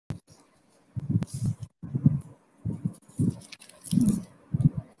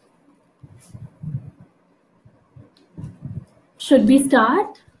Should we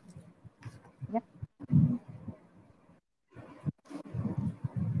start? Yep.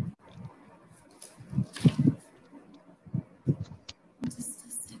 Just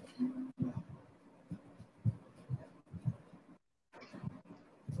a second.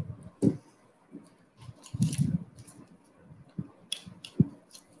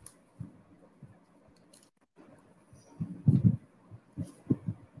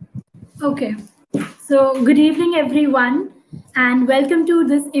 Okay. So, good evening, everyone, and welcome to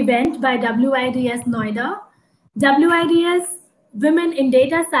this event by WIDS Noida. WIDS Women in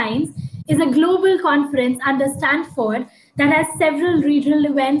Data Science is a global conference under Stanford that has several regional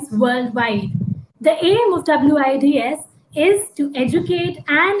events worldwide. The aim of WIDS is to educate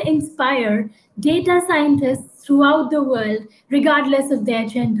and inspire data scientists throughout the world, regardless of their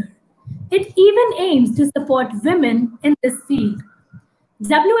gender. It even aims to support women in this field.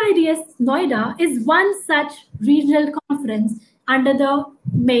 WIDS Noida is one such regional conference under the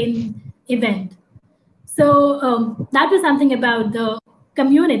main event. So that was something about the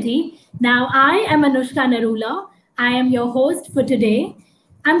community. Now I am Anushka Narula. I am your host for today.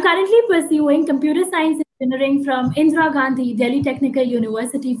 I'm currently pursuing computer science engineering from Indira Gandhi Delhi Technical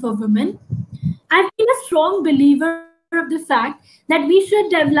University for Women. I've been a strong believer of the fact that we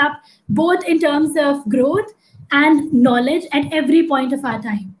should develop both in terms of growth and knowledge at every point of our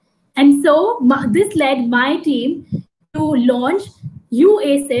time. And so this led my team to launch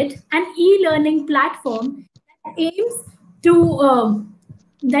UACIT, an e-learning platform that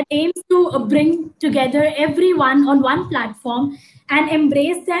aims to bring together everyone on one platform and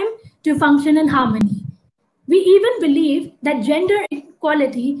embrace them to function in harmony. We even believe that gender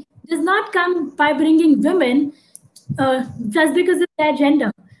equality does not come by bringing women just because of their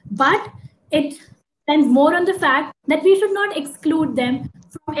gender, but it depends more on the fact that we should not exclude them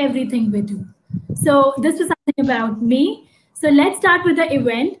from everything we do. So, this was something about me. So, let's start with the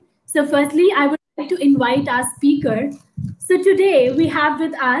event. So, firstly, I would like to invite our speaker. So, today we have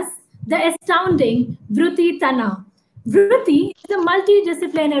with us the astounding Vrutti Tanna. Vrutti is a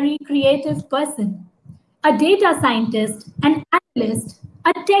multidisciplinary creative person, a data scientist, an analyst,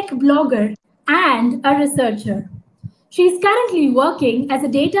 a tech blogger, and a researcher. She is currently working as a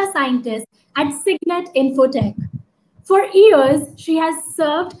data scientist at Signet Infotech. For years, she has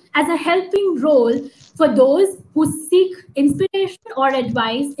served as a helping role for those who seek inspiration or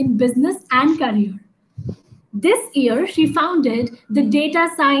advice in business and career. This year, she founded the Data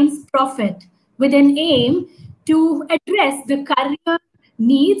Science Profit with an aim to address the career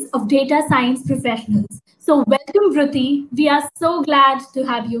needs of data science professionals. So, welcome, Vrutti. We are so glad to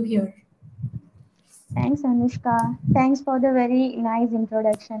have you here. Thanks, Anushka. Thanks for the very nice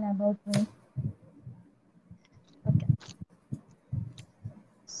introduction about me. Okay.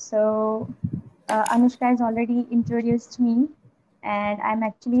 So, Anushka has already introduced me, and I'm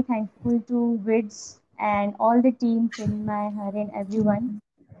actually thankful to Vids and all the team, Chinmay, Harin, everyone,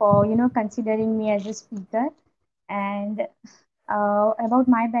 for considering me as a speaker. And about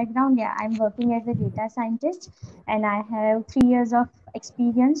my background, yeah, I'm working as a data scientist, and I have 3 years of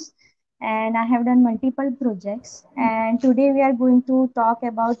experience, and I have done multiple projects. And today we are going to talk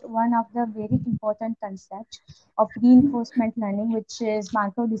about one of the very important concepts of reinforcement learning, which is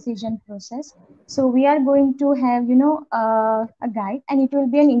Markov decision process. So we are going to have, a guide, and it will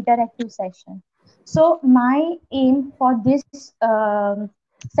be an interactive session. So my aim for this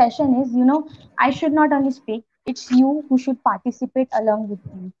session is, I should not only speak, it's you who should participate along with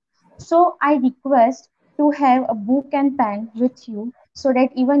me. So I request to have a book and pen with you so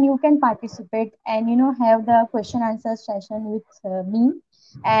that even you can participate and have the question answer session with me,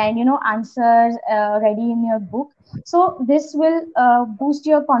 and answers ready in your book. So this will boost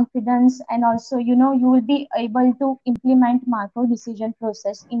your confidence, and also you will be able to implement Markov decision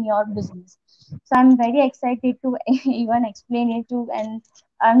process in your business. So I'm very excited to even explain it to, and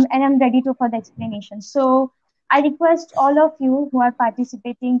I'm ready to for the explanation. So I request all of you who are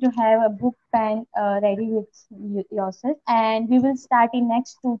participating to have a book pen ready with yourself, and we will start in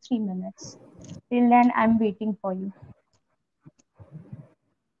next 2-3 minutes. Till then, I'm waiting for you.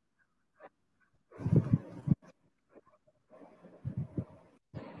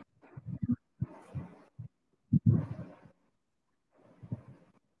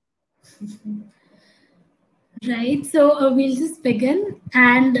 Right, so we'll just begin.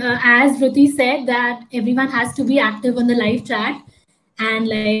 And as Vrutti said, that everyone has to be active on the live chat and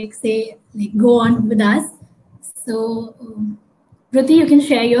go on with us. So, Vrutti, you can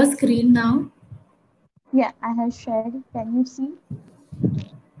share your screen now. Yeah, I have shared. Can you see?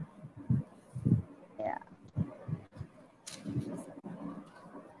 Yeah.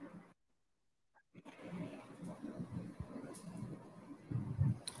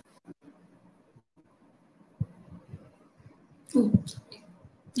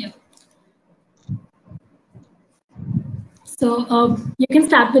 Yeah. So you can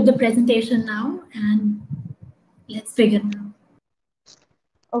start with the presentation now, and let's begin now.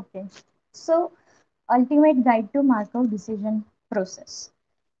 Okay. So, ultimate guide to Markov decision process.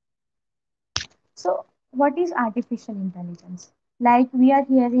 So, what is artificial intelligence? Like we are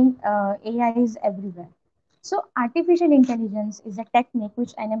hearing, AI is everywhere. So, artificial intelligence is a technique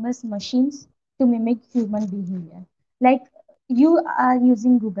which enables machines to mimic human behavior. Like you are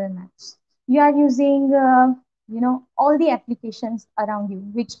using Google Maps, you are using, all the applications around you,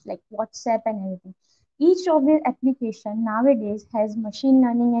 which like WhatsApp and everything. Each of the application nowadays has machine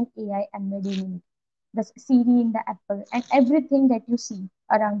learning and AI embedded in it. The Siri in the Apple, and everything that you see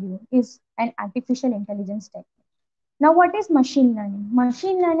around you is an artificial intelligence technique. Now, what is machine learning?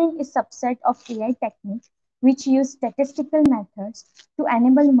 Machine learning is subset of AI techniques which use statistical methods to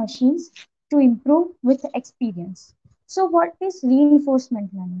enable machines to improve with experience. So, what is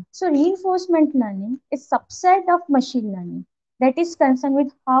reinforcement learning? So, reinforcement learning is subset of machine learning that is concerned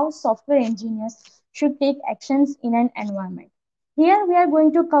with how software engineers should take actions in an environment. Here, we are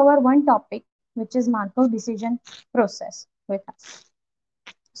going to cover one topic, which is Markov decision process with us.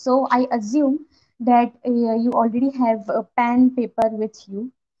 So I assume that you already have a pen paper with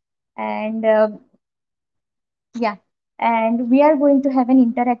you, and yeah, and we are going to have an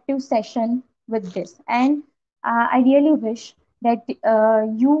interactive session with this. And I really wish that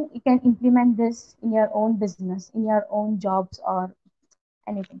you can implement this in your own business, in your own jobs or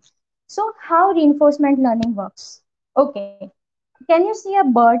anything. So how reinforcement learning works? Okay, can you see a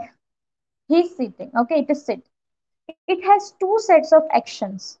bird? He's sitting. Okay, it is sit. It has two sets of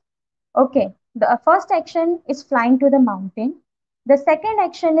actions. Okay, the first action is flying to the mountain. The second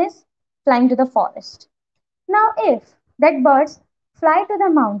action is flying to the forest. Now, if that birds fly to the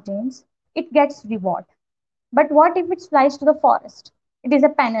mountains, it gets reward. But what if it flies to the forest? It is a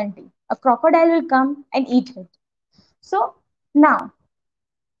penalty. A crocodile will come and eat it. So now,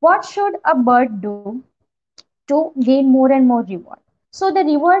 what should a bird do to gain more and more reward? So the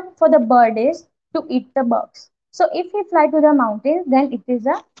reward for the bird is to eat the bugs. So if he fly to the mountains, then it is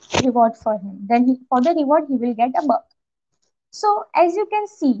a reward for him. Then for the reward, he will get a bug. So as you can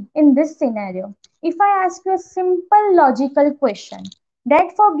see in this scenario, if I ask you a simple logical question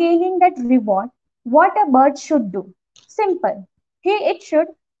that for gaining that reward, what a bird should do? Simple. It should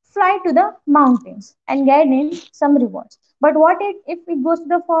fly to the mountains and gain some rewards. But if it goes to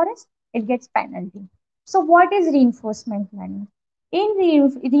the forest? It gets penalty. So what is reinforcement learning? In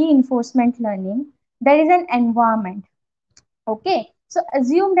reinforcement learning, there is an environment. Okay, so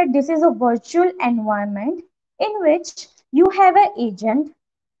assume that this is a virtual environment in which you have an agent,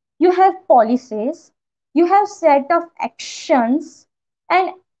 you have policies, you have set of actions,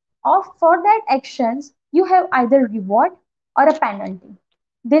 and for that actions you have either reward or a penalty.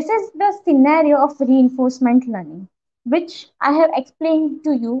 This is the scenario of reinforcement learning, which I have explained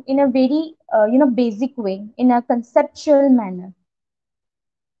to you in a very basic way, in a conceptual manner.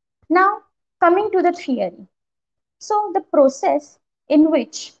 Now, coming to the theory. So the process in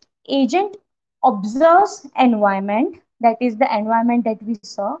which agent observes environment, that is the environment that we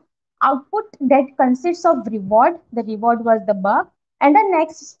saw, output that consists of reward, the reward was the bug, and the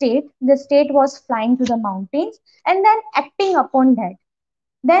next state, the state was flying to the mountains and then acting upon that.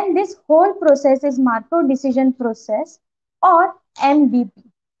 Then this whole process is Markov decision process or MDP.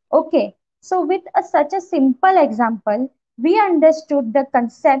 Okay, so with such a simple example, we understood the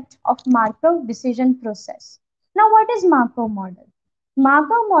concept of Markov decision process. Now, what is Markov model?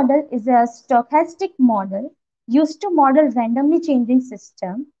 Markov model is a stochastic model used to model randomly changing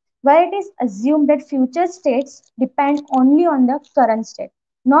system where it is assumed that future states depend only on the current state,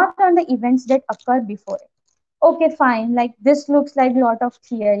 not on the events that occur before it. Okay, fine, like this looks like a lot of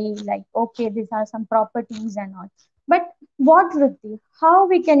theory, like okay, these are some properties and all, but what, Vrutti, how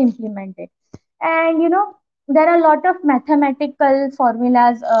we can implement it? And there are a lot of mathematical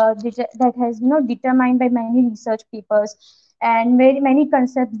formulas that has determined by many research papers, and very many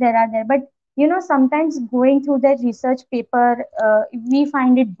concepts there are there, but sometimes going through that research paper, we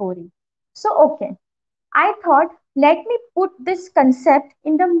find it boring. So okay, I thought, let me put this concept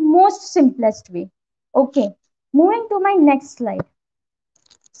in the most simplest way. Okay, moving to my next slide.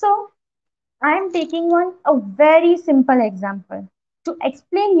 So, I am taking a very simple example to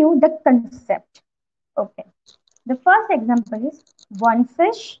explain you the concept. Okay, the first example is one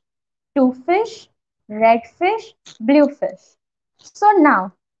fish, two fish, red fish, blue fish. So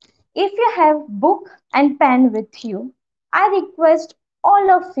now, if you have book and pen with you, I request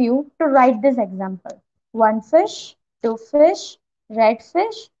all of you to write this example. One fish, two fish, red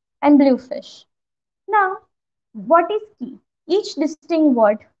fish, and blue fish. Now, what is key? Each distinct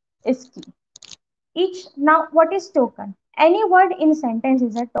word is key. Each now what is token? Any word in sentence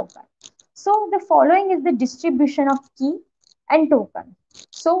is a token. So the following is the distribution of key and token.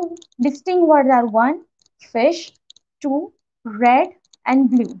 So distinct words are one, fish, two, red, and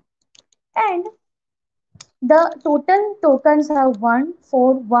blue. And the total tokens are 1,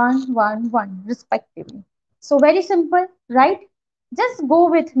 4, 1, 1, 1 respectively. So very simple, right? Just go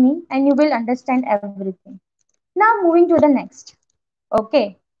with me and you will understand everything. Now moving to the next.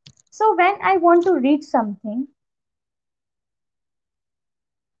 Okay. So when I want to read something,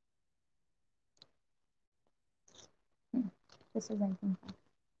 this is I think.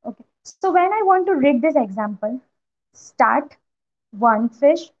 Okay. So when I want to read this example, start one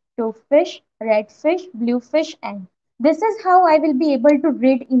fish, two fish, red fish, blue fish, and this is how I will be able to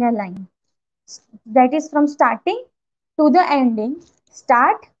read in a line. That is from starting to the ending.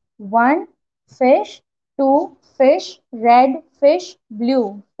 Start one fish, two fish, red fish,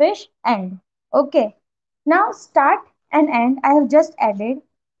 blue fish, end. Okay. Now start and end I have just added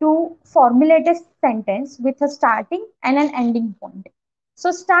to formulate a sentence with a starting and an ending point.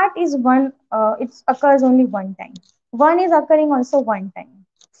 So start is one, it occurs only one time. One is occurring also one time.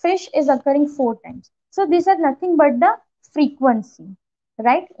 Fish is occurring four times. So these are nothing but the frequency,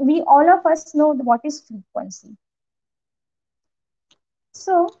 right? We all of us know what is frequency.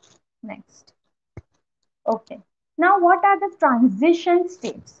 So next. Okay. Now what are the transition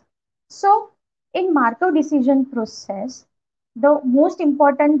states? So in Markov decision process, the most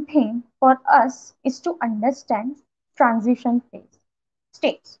important thing for us is to understand transition phase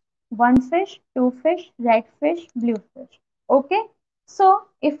states. One fish, two fish, red fish, blue fish. Okay. So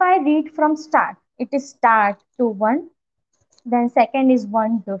if I read from start, it is start to one, then second is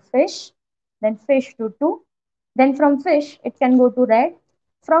one to fish, then fish to two, then from fish it can go to red,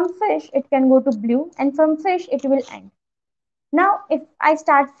 from fish it can go to blue, and from fish it will end. Now if I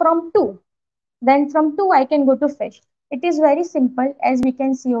start from 2, then from 2 I can go to fish. It is very simple as we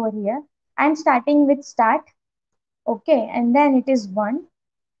can see over here. I am starting with start, okay, and then it is 1.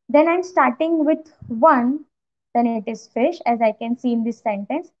 Then I am starting with 1, then it is fish as I can see in this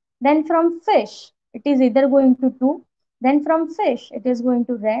sentence. Then from fish it is either going to 2, then from fish it is going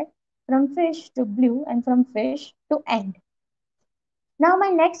to red, from fish to blue, and from fish to end. Now my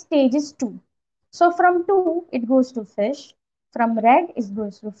next stage is 2. So from 2 it goes to fish, from red it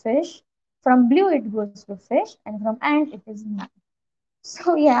goes to fish, from blue it goes to fish, and from end it is none.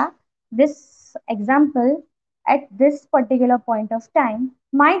 So yeah, this example at this particular point of time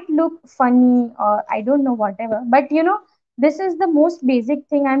might look funny or I don't know whatever, but this is the most basic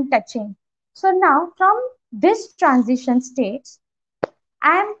thing I'm touching. So now from this transition states,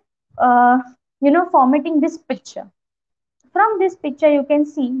 I'm formatting this picture. From this picture, you can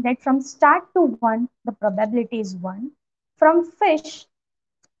see that from start to 1, the probability is 1. From fish,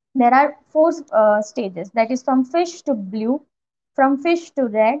 there are four stages. That is from fish to blue, from fish to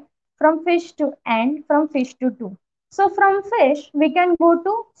red, from fish to end, from fish to 2. So from fish, we can go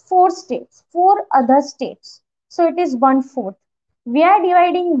to 4 states, 4 other states. So it is 1/4. We are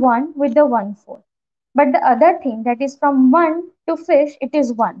dividing 1 with the 1/4. But the other thing that is from 1 to fish, it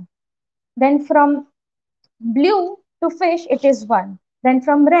is 1. Then from blue to fish it is 1, then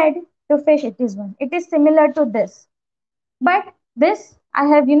from red to fish it is 1. It is similar to this, but this I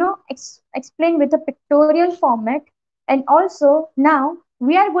have explained with a pictorial format. And also now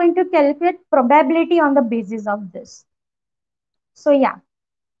we are going to calculate probability on the basis of this. So yeah,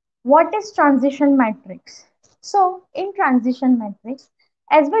 what is transition matrix? So in transition matrix,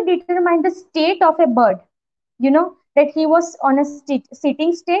 as we determine the state of a bird, that he was on a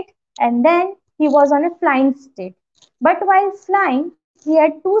sitting state and then he was on a flying state. But while flying, he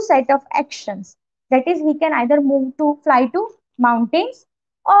had two set of actions. That is, he can either fly to mountains,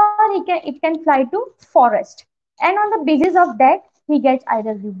 or it can fly to forest. And on the basis of that, he gets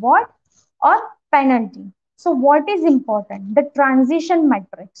either reward or penalty. So what is important? The transition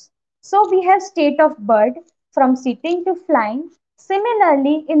matrix. So we have state of bird from sitting to flying.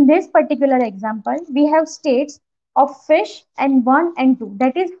 Similarly, in this particular example, we have states of fish and 1 and 2.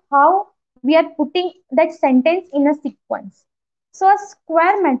 That is how we are putting that sentence in a sequence. So a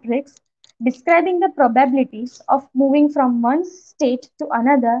square matrix describing the probabilities of moving from one state to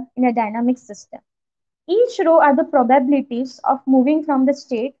another in a dynamic system. Each row are the probabilities of moving from the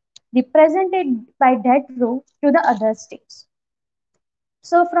state represented by that row to the other states.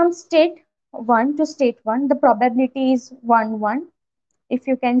 So from state 1 to state 1, the probability is 1, 1. If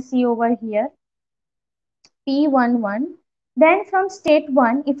you can see over here, P11. Then from state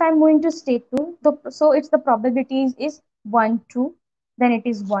 1, if I'm moving to state 2, so it's the probability is 1, 2. Then it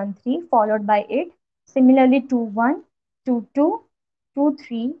is 1, 3 followed by 8. Similarly 2, 1. 2 2, 2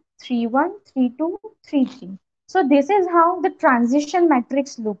 3, 3 1, 3 2, 3 3. So this is how the transition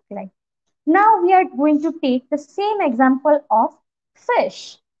matrix look like. Now we are going to take the same example of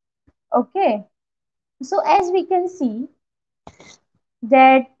fish. Okay. So as we can see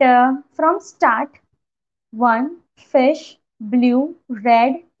that from start, one, fish, blue,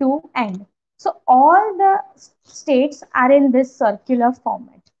 red, two, end. So all the states are in this circular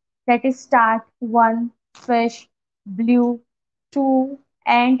format. That is start, one, fish, blue, two,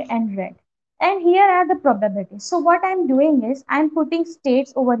 end, and red. And here are the probabilities. So what I'm doing is I'm putting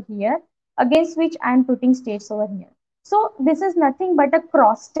states over here against which I'm putting states over here. So this is nothing but a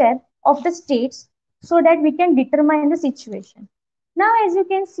cross step of the states so that we can determine the situation. Now as you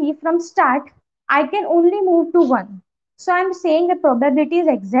can see from start, I can only move to 1. So I'm saying the probability is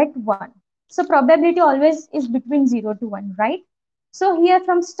exact 1. So probability always is between 0 to 1, right? So here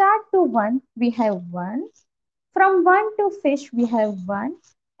from start to 1, we have 1. From 1 to fish, we have 1.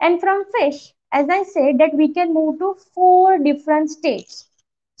 And from fish, as I said, that we can move to 4 different states.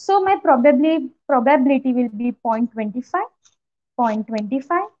 So my probability will be 0.25,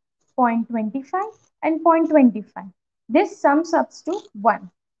 0.25, 0.25, and 0.25. This sums up to 1.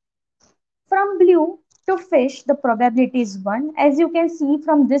 From blue to fish, the probability is 1. As you can see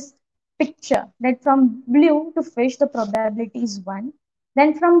from this picture, that from blue to fish, the probability is 1.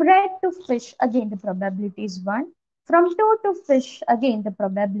 Then from red to fish, again, the probability is 1. From 2 to fish, again, the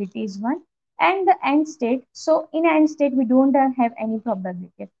probability is 1. And the end state, so in end state, we don't have any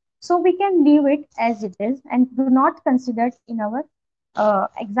probability. So we can leave it as it is and do not consider it in our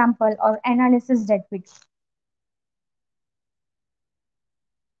example or analysis that we do.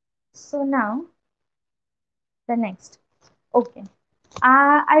 So now the next. Okay.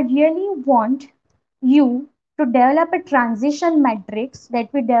 I really want you to develop a transition matrix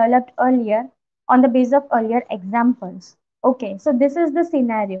that we developed earlier on the basis of earlier examples. Okay, so this is the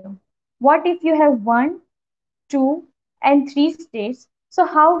scenario. What if you have 1, 2, and 3 states? So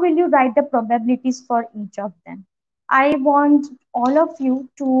how will you write the probabilities for each of them? I want all of you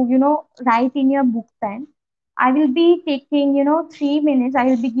to, write in your book pen. I will be taking, 3 minutes. I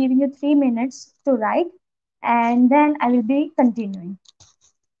will be giving you 3 minutes to write, and then I will be continuing.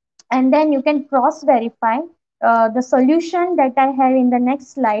 And then you can cross verify the solution that I have in the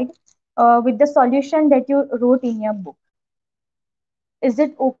next slide with the solution that you wrote in your book. Is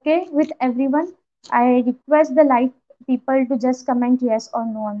it okay with everyone? I request the live people to just comment yes or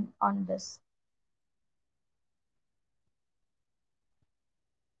no on this.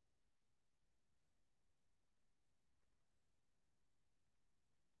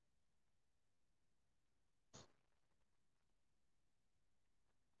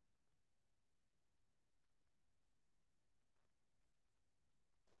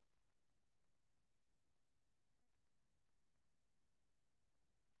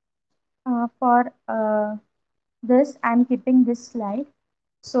 For this, I'm keeping this slide.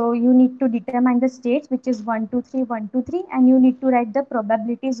 So you need to determine the states, which is 1, 2, 3, 1, 2, 3, and you need to write the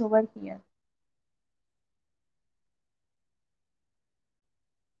probabilities over here.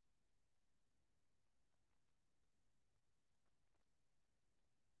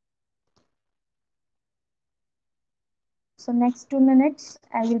 So next 2 minutes,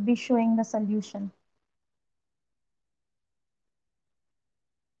 I will be showing the solution.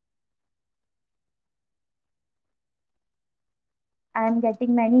 I am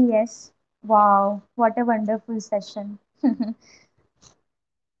getting many yes. Wow, what a wonderful session.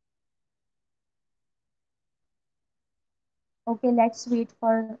 Okay, let's wait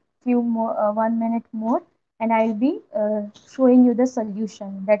for few more 1 minute more, and I'll be showing you the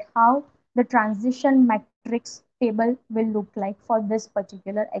solution that how the transition matrix table will look like for this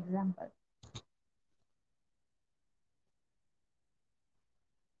particular example.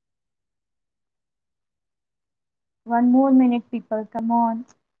 One more minute, people, come on.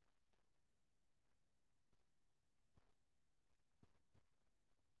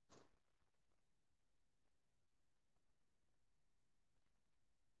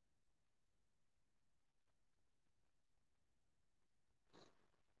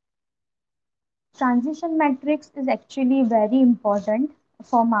 Transition matrix is actually very important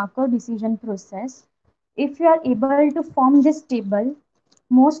for Markov decision process. If you are able to form this table,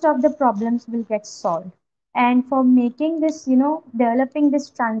 most of the problems will get solved. And for making this, developing this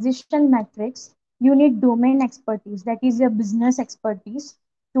transition matrix, you need domain expertise, that is your business expertise,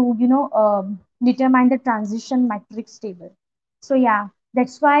 to, determine the transition matrix table. So yeah,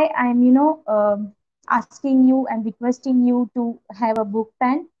 that's why I'm, asking you and requesting you to have a book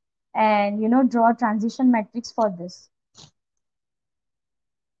pen and, draw transition matrix for this.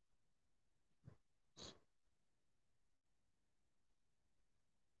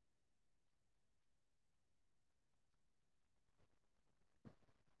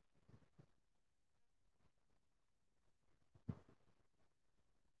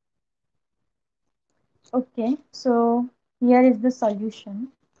 Okay, so here is the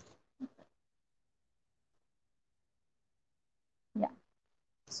solution. Yeah.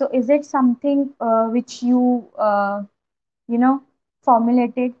 So is it something which you know,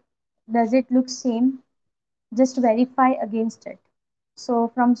 formulated? Does it look same? Just verify against it. So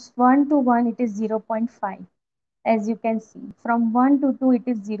from 1 to 1, it is 0.5, as you can see. From 1 to 2, it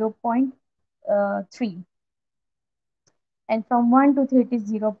is 0.3. And from 1 to 3, it is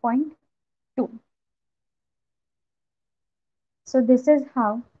 0.2. So this is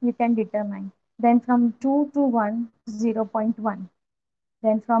how you can determine. Then from 2 to 1, 0.1.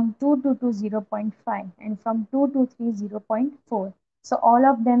 Then from 2 to 2, 0.5. And from 2 to 3, 0.4. So all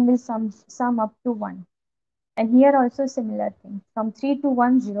of them will sum up to 1. And here also similar thing. From 3 to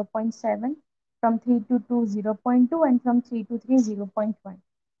 1, 0.7. From 3 to 2, 0.2. And from 3 to 3, 0.1.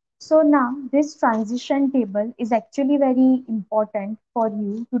 So now this transition table is actually very important for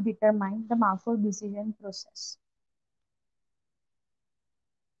you to determine the Markov decision process.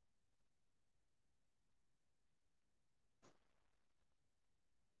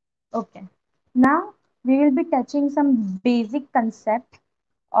 Okay. Now we will be touching some basic concept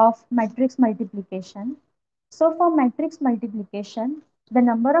of matrix multiplication. So for matrix multiplication, the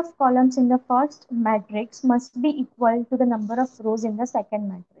number of columns in the first matrix must be equal to the number of rows in the second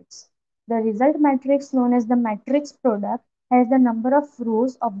matrix. The result matrix known as the matrix product has the number of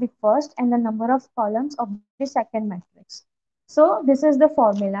rows of the first and the number of columns of the second matrix. So this is the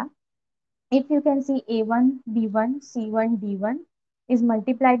formula. If you can see A1, B1, C1, D1 is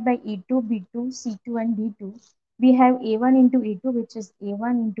multiplied by E2, B2, C2 and D2, we have A1 into E2, which is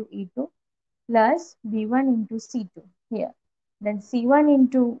A1 into E2 plus B1 into C2 here. Then C1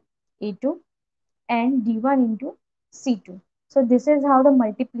 into A2 and D1 into C2. So this is how the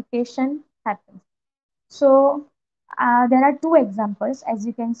multiplication happens. So there are two examples, as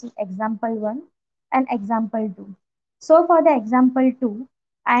you can see, example 1 and example 2. So for the example 2,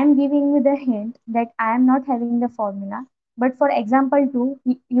 I am giving you the hint that I am not having the formula, but for example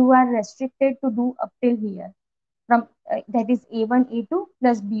 2, you are restricted to do up till here. From that is A1 A2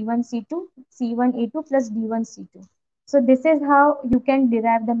 plus B1 C2, C1 A2 plus D1 C2. So this is how you can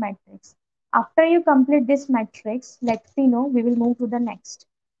derive the matrix. After you complete this matrix, let me know, we will move to the next.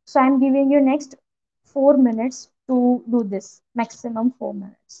 So I am giving you next 4 minutes to do this, maximum 4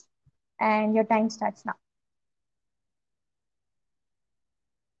 minutes, and your time starts now.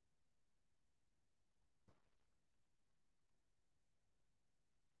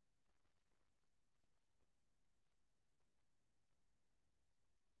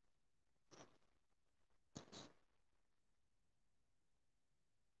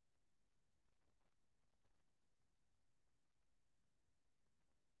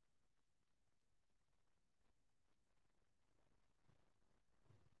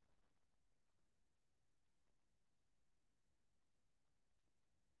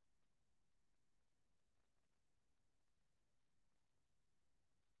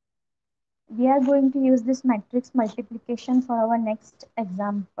 We are going to use this matrix multiplication for our next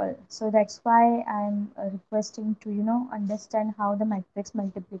example. So that's why I'm requesting to, understand how the matrix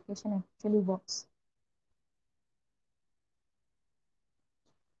multiplication actually works.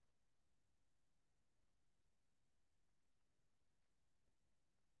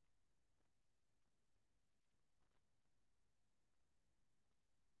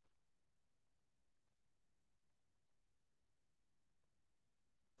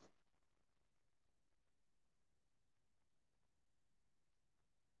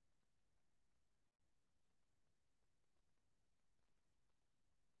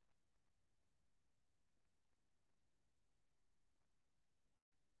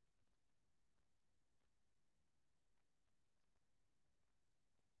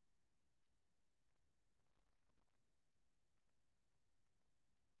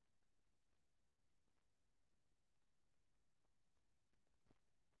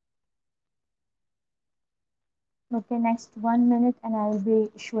 Okay, next 1 minute and I will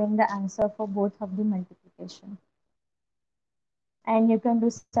be showing the answer for both of the multiplication. And you can do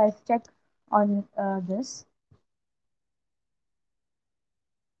self-check on this.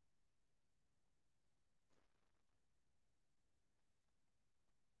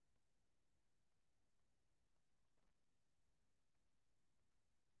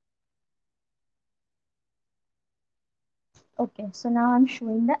 Okay, so now I'm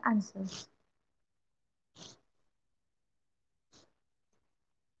showing the answers.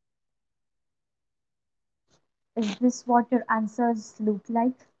 Is this what your answers look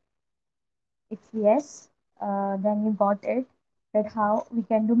like? If yes, then you got it, that how we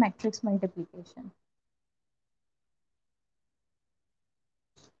can do matrix multiplication.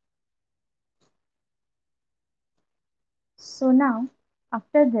 So now,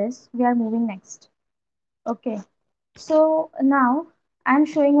 after this, we are moving next. Okay. So now I'm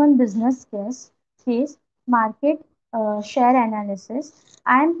showing one business case market share analysis.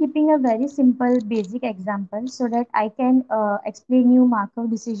 I am keeping a very simple basic example so that I can explain you Markov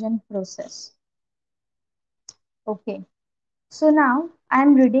decision process. Okay. So now I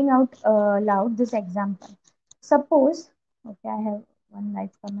am reading out loud this example. Suppose, okay, I have one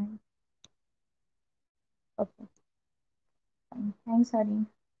live comment. Okay, fine. Thanks, Hari.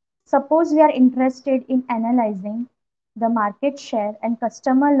 Suppose we are interested in analyzing the market share and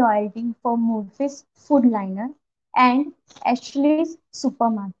customer loyalty for Murphy's Food Liner and Ashley's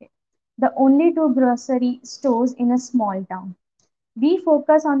Supermarket, the only two grocery stores in a small town. We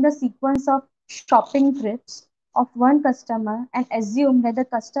focus on the sequence of shopping trips of one customer and assume that the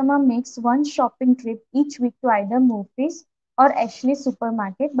customer makes one shopping trip each week to either Murphy's or Ashley's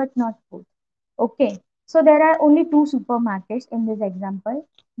supermarket, but not both. Okay, so there are only two supermarkets in this example,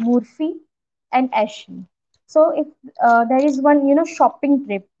 Murphy and Ashley. So if there is one, shopping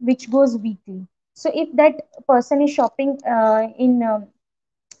trip which goes weekly. So if that person is shopping in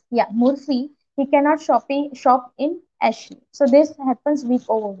Murphy, he cannot shop in Ashley. So this happens week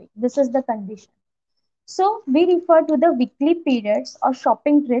over week. This is the condition. So we refer to the weekly periods or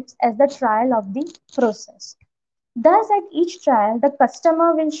shopping trips as the trial of the process. Thus, at each trial, the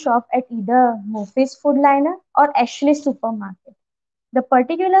customer will shop at either Murphy's Foodliner or Ashley's supermarket. The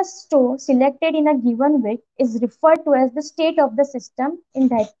particular store selected in a given week is referred to as the state of the system in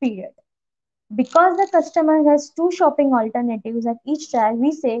that period. Because the customer has two shopping alternatives at each trial,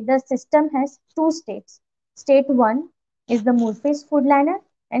 we say the system has two states. State 1 is the Murphy's Foodliner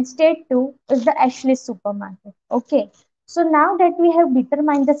and state 2 is the Ashley's supermarket. Okay. So now that we have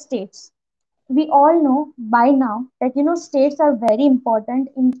determined the states, we all know by now that states are very important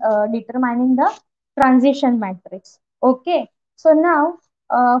in determining the transition matrix. Okay. So now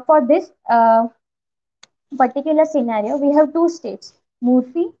for this particular scenario, we have two states,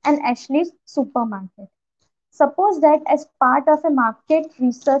 Murphy and Ashley's supermarket. Suppose that as part of a market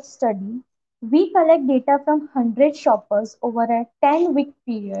research study, we collect data from 100 shoppers over a 10-week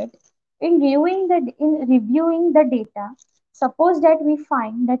period. In reviewing the data, suppose that we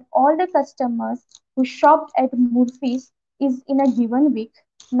find that all the customers who shopped at Murphy's is in a given week,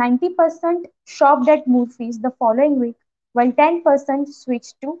 90% shopped at Murphy's the following week, while 10%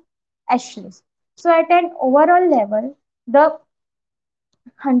 switched to Ashley's. So at an overall level, the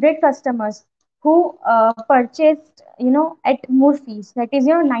 100 customers who purchased at Murphy's, that is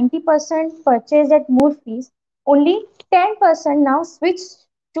 90% purchased at Murphy's, only 10% now switched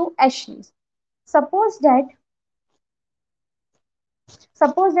to Ashley's. Suppose that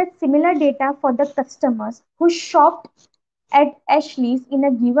suppose that similar data for the customers who shopped at Ashley's in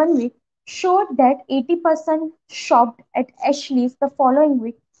a given week showed that 80% shopped at Ashley's the following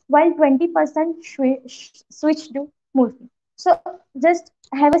week, while 20% switched to Murphy. So just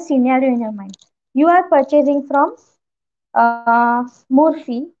have a scenario in your mind. You are purchasing from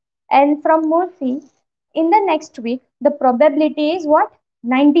Murphy, and from Murphy, in the next week, the probability is what?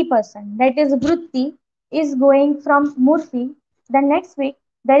 90%. That is, Vrutti is going from Murphy. The next week,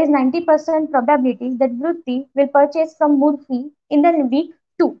 there is 90% probability that Vrutti will purchase from Murphy in the week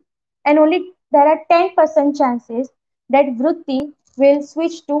 2. And only there are 10% chances that Vrutti will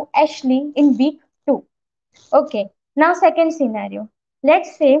switch to Ashley in week 2. Okay. Now, second scenario.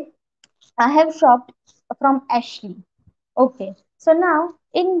 Let's say I have shopped from Ashley. Okay, so now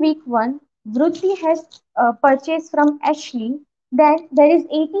in week 1, Vrutti has purchased from Ashley. Then there is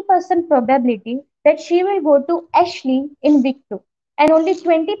 80% probability that she will go to Ashley in week 2, and only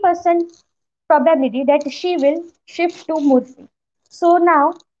 20% probability that she will shift to Murphy. So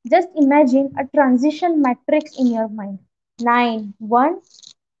now just imagine a transition matrix in your mind: 9 1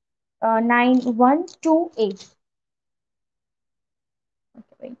 9 1 2 8.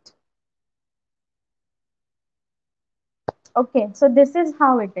 Okay, wait. Okay, so this is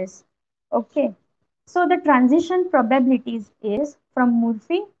how it is. Okay, so the transition probabilities is from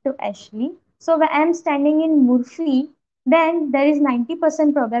Murphy to Ashley. So when I am standing in Murphy, then there is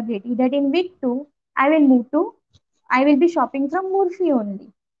 90% probability that in week 2, I will move to, I will be shopping from Murphy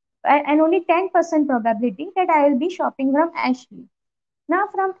only. And only 10% probability that I will be shopping from Ashley. Now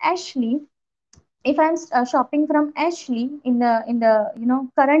from Ashley, if I'm shopping from Ashley in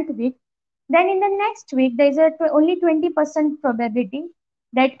the current week, then in the next week there is only 20% probability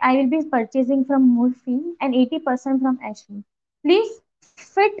that I will be purchasing from Murphy and 80% from Ashley. Please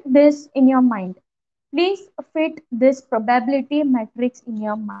fit this in your mind. Please fit this probability matrix in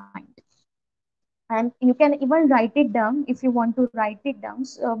your mind. And you can even write it down if you want to write it down,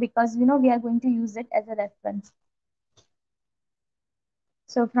 so because we are going to use it as a reference.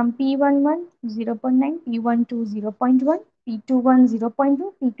 So from P11 0.9, P12 0.1, P21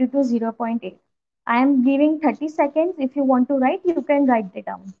 0.2, P22 0.8. I am giving 30 seconds. If you want to write, you can write it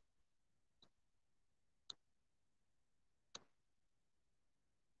down.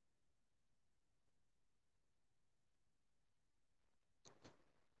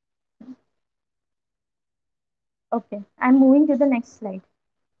 Okay, I'm moving to the next slide.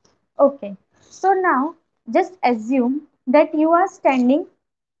 Okay, so now just assume that you are standing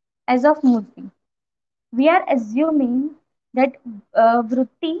as of Murthy. We are assuming that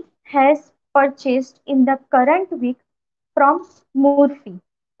Vrutti has purchased in the current week from Murphy.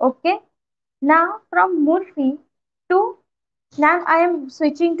 Okay, now from Murphy to now I am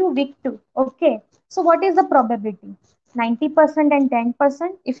switching to week 2. Okay, so what is the probability? 90% and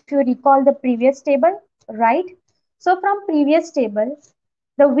 10%. If you recall the previous table, right? So from previous table,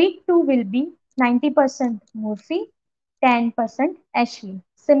 the week 2 will be 90% Murphy, 10% Ashley.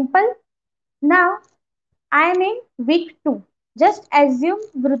 Simple. Now I am in week 2. Just assume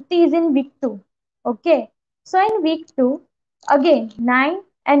Vrutti is in week 2. Okay. So in week 2, again 9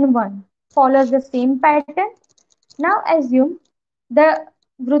 and 1 follows the same pattern. Now assume the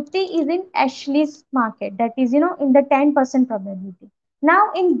Vrutti is in Ashley's market. That is, in the 10% probability.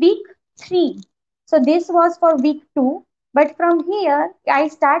 Now in week 3. So this was for week 2. But from here, I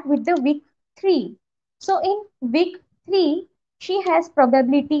start with the week 3. So in week 3, she has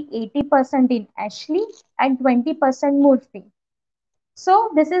probability 80% in Ashley and 20% Murphy.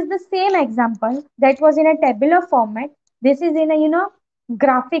 So this is the same example that was in a tabular format. This is in a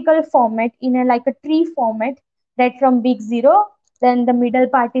graphical format, in a like a tree format, that from week 0, then the middle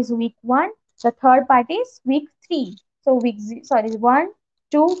part is week 1, the third part is week 3. So sorry, 1,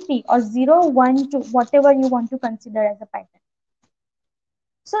 2, 3, or 0, 1, 2, whatever you want to consider as a pattern.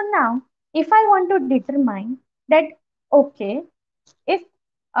 So now if I want to determine that, okay, if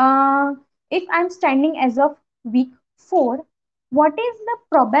if I'm standing as of week 4, what is the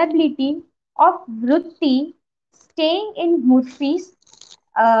probability of Vrutti staying in Murphy's,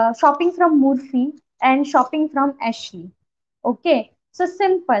 shopping from Murphy and shopping from Ashley? Okay, so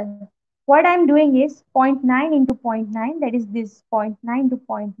simple. What I'm doing is zero point 0.9 into zero point 0.9, that is this zero point 0.9 to zero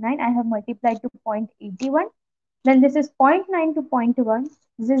point 0.9. I have multiplied to 0.81. Then this is zero point 0.9 to zero point 0.1.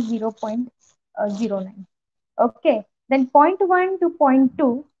 This is 0.09. Okay, then zero point 0.1 to zero point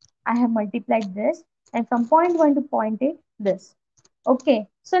 0.2, I have multiplied this, and from zero point 0.1 to zero point 0.8, this. Okay,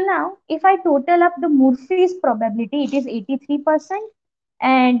 so now if I total up the Murphy's probability, it is 83%,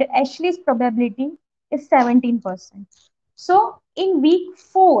 and Ashley's probability is 17%. So in week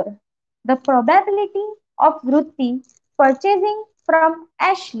 4, the probability of Vrutti purchasing from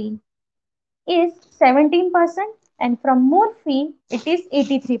Ashley is 17%, and from Murphy it is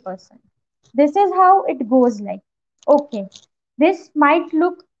 83%. This is how it goes like. Okay, this might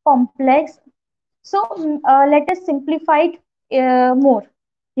look complex. So let us simplify it more.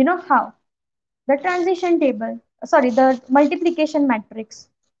 You know how? The transition table, sorry, the multiplication matrix.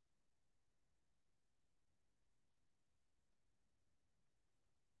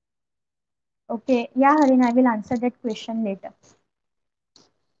 Okay, yeah, Harin, I will answer that question later.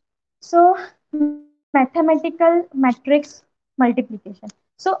 So mathematical matrix multiplication.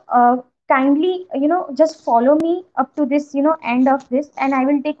 So kindly, just follow me up to this, end of this, and I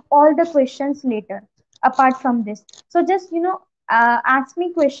will take all the questions later apart from this. So just, ask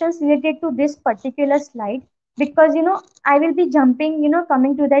me questions related to this particular slide, because, I will be jumping,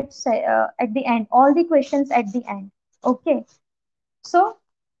 coming to that at the end, all the questions at the end. Okay. So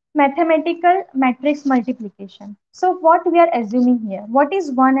mathematical matrix multiplication. So what we are assuming here, what is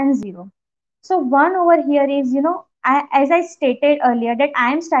 1 and 0? So 1 over here is, as I stated earlier, that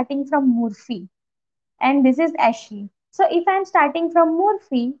I am starting from Murphy and this is Ashley. So if I am starting from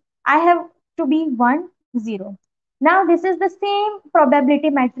Murphy, I have to be 1, 0. Now this is the same probability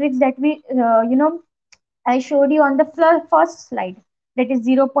matrix that I showed you on the first slide. That is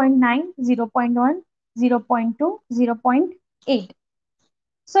 0 0.9, 0 0.1, 0 0.2, 0 0.8.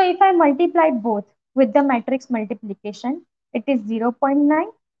 So if I multiply both with the matrix multiplication, it is 0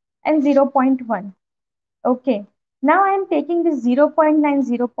 0.9 and 0 0.1. Okay. Now I am taking the 0 0.9,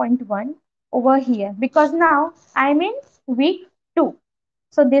 0 0.1 over here, because now I am in week 2.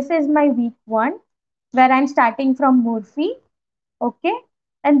 So this is my week 1 where I am starting from Murphy. Okay.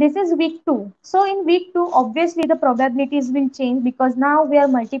 And this is week 2. So in week 2, obviously the probabilities will change, because now we are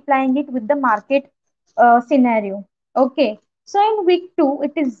multiplying it with the market scenario. Okay. So in week 2,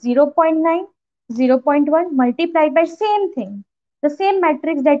 it is 0 0.9, 0 0.1 multiplied by same thing. The same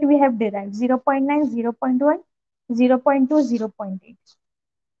matrix that we have derived, 0 0.9, 0 0.1, 0 0.2, 0 0.8.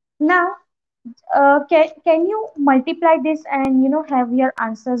 Now Can you multiply this and have your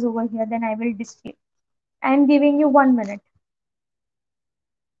answers over here? Then I will display. I am giving you 1 minute.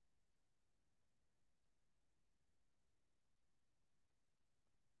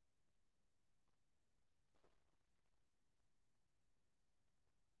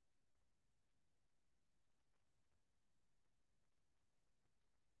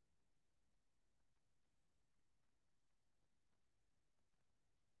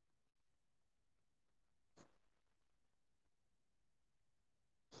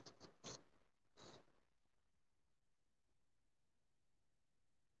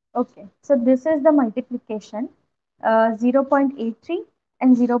 Okay, so this is the multiplication, 0.83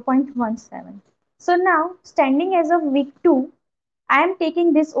 and 0.17. So now, standing as of week 2, I am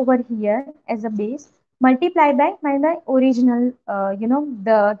taking this over here as a base, multiply by my original,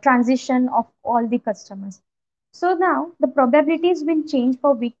 the transition of all the customers. So now the probabilities will change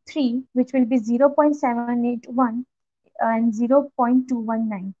for week 3, which will be 0.781 and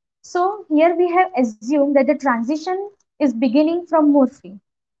 0.219. So here we have assumed that the transition is beginning from Murphy.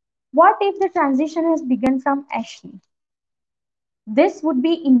 What if the transition has begun from Ashley? This would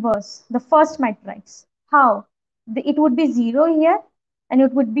be inverse, the first matrix. How? It would be 0 here and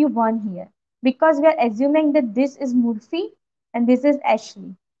it would be 1 here. Because we are assuming that this is Murphy and this is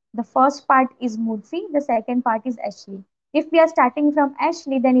Ashley. The first part is Murphy, the second part is Ashley. If we are starting from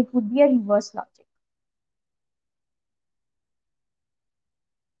Ashley, then it would be a reverse logic.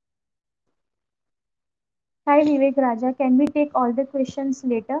 Hi Vivek Raja, can we take all the questions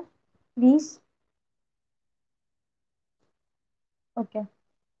later, please? Okay.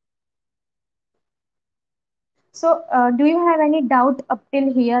 So, do you have any doubt up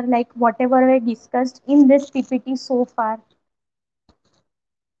till here, like whatever we discussed in this PPT so far?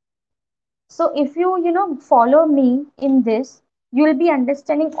 So, if you follow me in this, you will be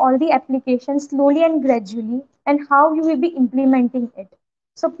understanding all the applications slowly and gradually, and how you will be implementing it.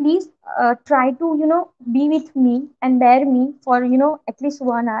 So, please try to be with me and bear me for at least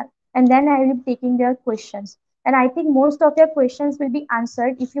 1 hour, and then I will be taking their questions. And I think most of your questions will be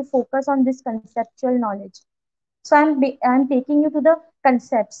answered if you focus on this conceptual knowledge. So I'm taking you to the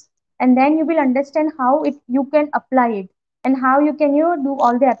concepts, and then you will understand how it you can apply it, and how you can do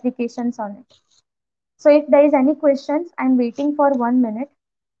all the applications on it. So if there is any questions, I'm waiting for 1 minute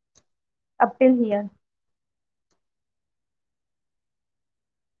up till here.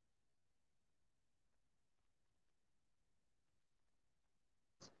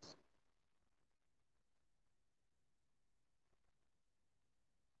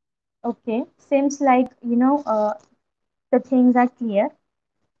 Okay, seems like the things are clear.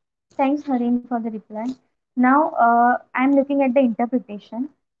 Thanks, Harin, for the reply. Now I'm looking at the interpretation.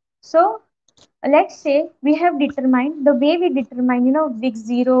 So let's say we have determined the way we determine, week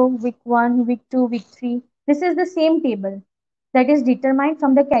 0, week 1, week 2, week 3. This is the same table that is determined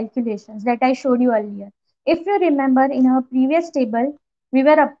from the calculations that I showed you earlier. If you remember in our previous table, we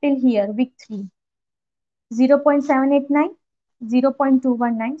were up till here, week 3, 0.789,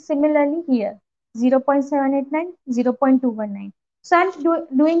 0.219. Similarly here, 0.789, 0.219. So I'm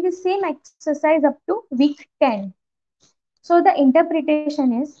doing the same exercise up to week 10. So the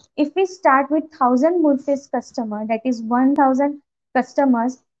interpretation is, if we start with 1000 Murphy's customer, that is 1000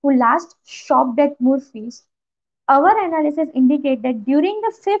 customers who last shopped at Murphy's, our analysis indicate that during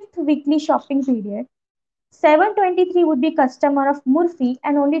the fifth weekly shopping period, 723 would be customer of Murphy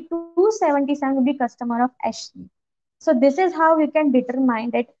and only 277 would be customer of Ashley. So this is how you can determine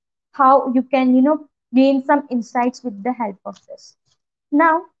that, how you can gain some insights with the help of this.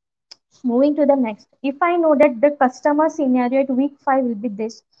 Now moving to the next, if I know that the customer scenario at week 5 will be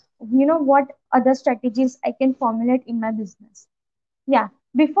this, what other strategies I can formulate in my business? Yeah,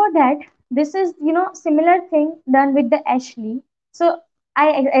 before that, this is similar thing done with the Ashley. So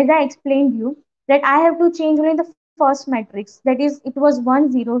as I explained you, that I have to change only the first matrix, that is it was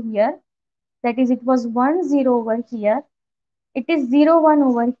 1 0 here, that is it was 1 0 over here, it is 0 1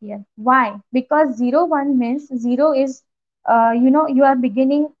 over here. Why? Because 0 1 means 0 is you are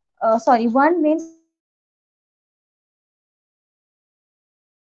beginning, sorry, 1 means you are beginning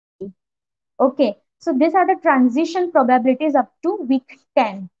with Ashley. Okay, so these are the transition probabilities up to week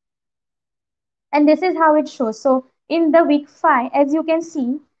 10, and this is how it shows. So in the week 5, as you can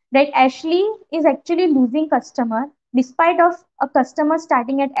see, that Ashley is actually losing customer despite of a customer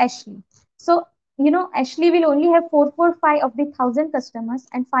starting at Ashley. So Ashley will only have 445 of the 1000 customers,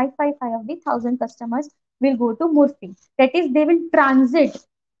 and 555 of the 1000 customers will go to Murphy. That is, they will transit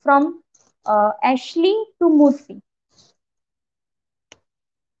from Ashley to Murphy.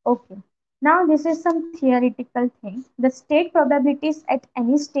 Okay. Now, this is some theoretical thing. The state probabilities at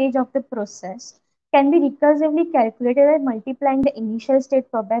any stage of the process can be recursively calculated by multiplying the initial state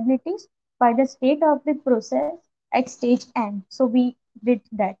probabilities by the state of the process at stage n. So, we did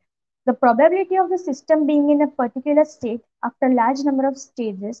that. The probability of the system being in a particular state after a large number of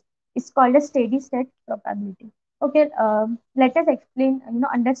stages is called a steady state probability. Okay, let us explain,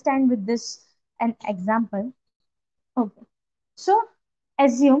 understand with this an example. Okay. So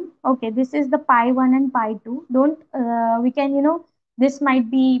assume, okay, this is the pi 1 and pi 2. Don't, we can, this might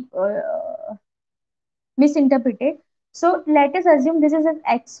be misinterpreted. So let us assume this is an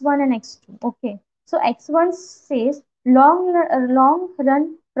x1 and x2. Okay. So x1 says long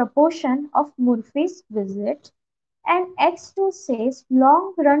run proportion of Murphy's visit, and x2 says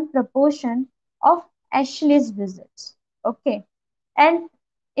long run proportion of Ashley's visits. Okay. And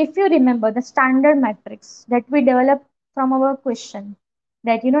if you remember the standard matrix that we developed from our question,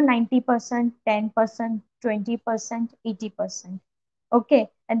 that 90%, 10%, 20%, 80%. Okay.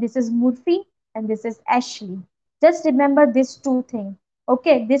 And this is Murphy and this is Ashley. Just remember these two things.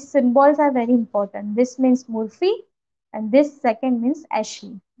 Okay. These symbols are very important. This means Murphy and this second means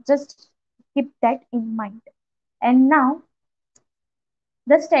Ashley. Just keep that in mind. And now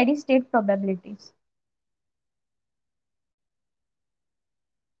the steady state probabilities.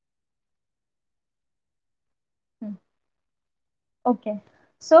 Hmm. Okay.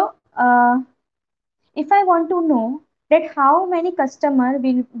 So, if I want to know that how many customer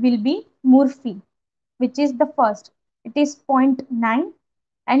will be Murphy, which is the first, it is zero point 0.9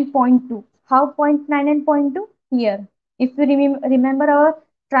 and zero point 0.2. How zero point 0.9 and zero point 0.2? Here. If you remember our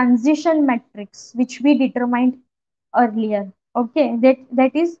transition matrix, which we determined earlier. Okay,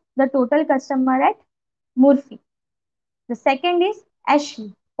 that is the total customer at Murphy. The second is Ashley,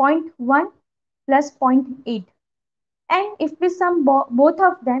 zero point 0.1 plus zero point 0.8. And if we sum both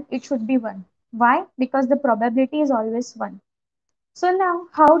of them, it should be 1. Why? Because the probability is always 1. So now,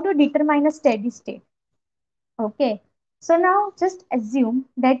 how to determine a steady state? Okay. So now just assume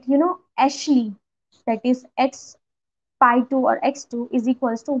that, Ashley, that is x pi 2 or x2 is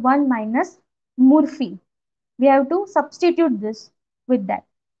equals to 1 minus Murphy. We have to substitute this with that.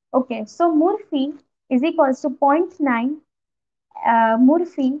 Okay. So Murphy is equals to zero point 0.9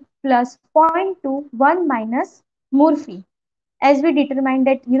 Murphy plus zero point 0.2 1 minus Murphy, as we determined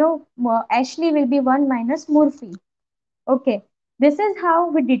that Ashley will be 1 minus Murphy. Okay, this is how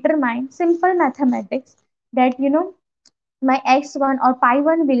we determine simple mathematics, that my x1 or pi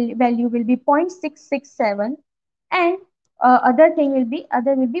 1 value will be 0.667, and other will be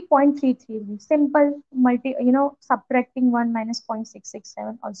 0.33. Simple subtracting 1 minus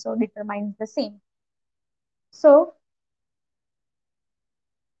 0.667 also determines the same. So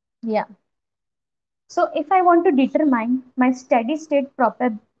yeah. So if I want to determine my steady state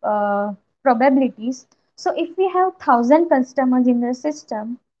probabilities, so if we have 1,000 customers in the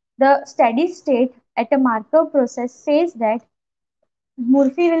system, the steady state at a Markov process says that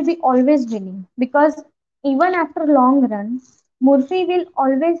Murphy will be always winning, because even after long run, Murphy will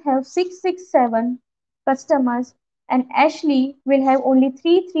always have 667 customers and Ashley will have only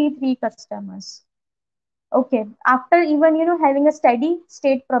 333 customers. Okay, after even having a steady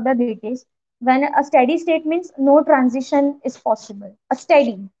state probabilities, when a steady state means no transition is possible. A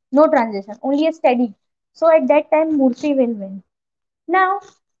steady, no transition, only a steady. So at that time, Murthy will win. Now,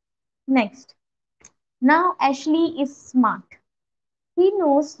 next. Now Ashley is smart. He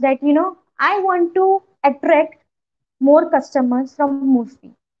knows that I want to attract more customers from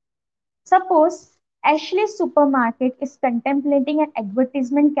Murphy. Suppose Ashley's supermarket is contemplating an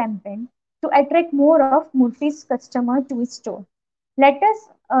advertisement campaign to attract more of Murphy's customer to its store. Let us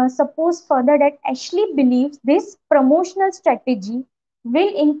suppose further that Ashley believes this promotional strategy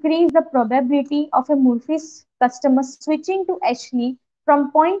will increase the probability of a Murphy's customer switching to Ashley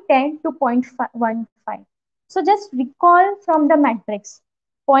from zero point 0.10 to 0.15. So just recall from the matrix: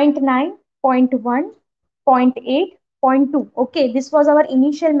 zero point 0.9, zero point 0.1, zero point 0.8, zero point 0.2. Okay, this was our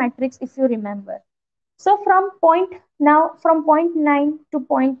initial matrix if you remember. So from zero point 0.9 to zero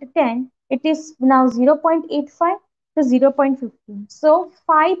point 0.10, it is now 0.85 to 0.15. So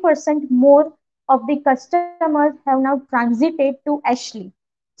 5% more of the customers have now transited to Ashley.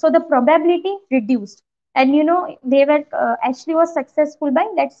 So the probability reduced. And Ashley was successful by,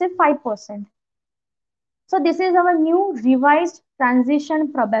 let's say, 5%. So this is our new revised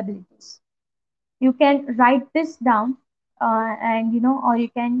transition probabilities. You can write this down, and or you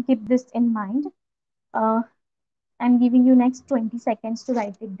can keep this in mind. Uh, I'm giving you next 20 seconds to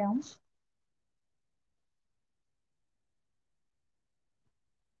write it down.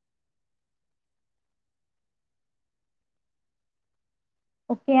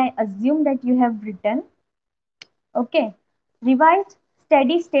 Okay, I assume that you have written. Okay, revised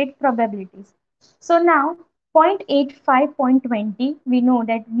steady state probabilities. So now 0.85, we know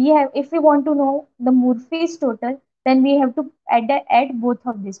that we have, if we want to know the Murphy's total, then we have to add both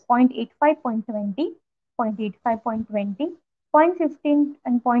of this 0.85, 0.20, 0.85, 0.20, 0.15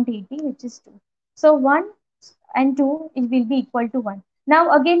 and 0.80, which is 2. So 1 and 2, it will be equal to 1.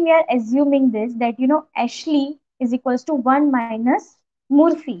 Now again we are assuming this, that Ashley is equals to 1 minus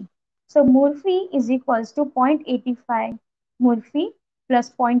Murphy. So Murphy is equals to 0.85 Murphy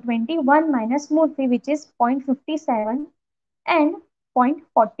plus 0.21 minus Murphy, which is 0.57 and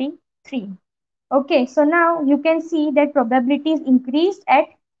 0.43. Okay, so now you can see that probability is increased at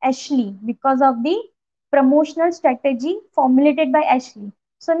Ashley because of the promotional strategy formulated by Ashley.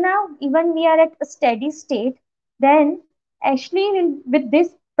 So now even we are at a steady state, then Ashley will, with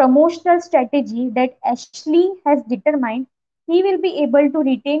this promotional strategy that Ashley has determined, he will be able to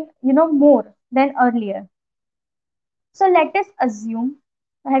retain, more than earlier. So let us assume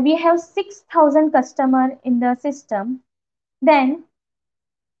we have 6,000 customer in the system. Then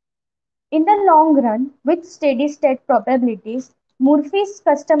in the long run, with steady state probabilities, Murphy's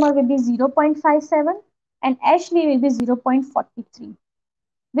customer will be 0.57 and Ashley will be 0.43,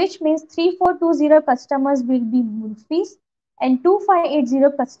 which means 3420 customers will be Murphy's and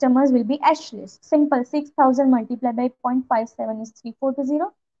 2580 customers will be Ashley's. Simple, 6,000 multiplied by 0.57 is 3420,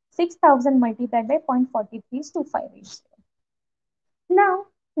 6,000 multiplied by 0.43 is 2580. Now,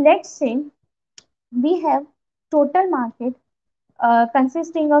 let's say we have total market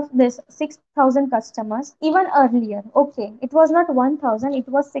consisting of this 6,000 customers even earlier. Okay, it was not 1,000, it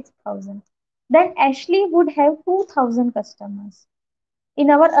was 6,000. Then Ashley would have 2,000 customers in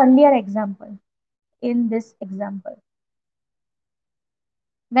our earlier example, in this example.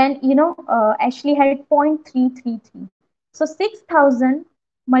 When Ashley had 0.333. So 6,000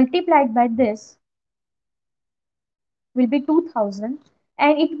 multiplied by this will be 2,000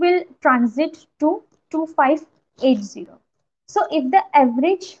 and it will transit to 2580. So if the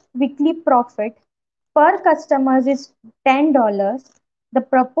average weekly profit per customer is $10, the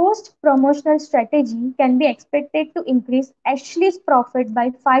proposed promotional strategy can be expected to increase Ashley's profit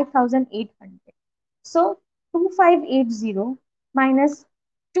by 5,800. So 2580 minus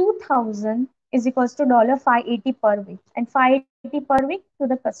 2000 is equals to $580 per week, and 580 per week to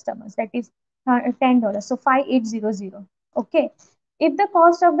the customers, that is $10. So 5800. Okay. If the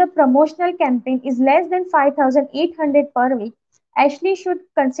cost of the promotional campaign is less than 5,800 per week, Ashley should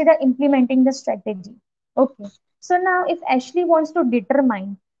consider implementing the strategy. Okay. So now if Ashley wants to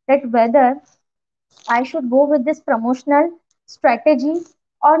determine that whether I should go with this promotional strategy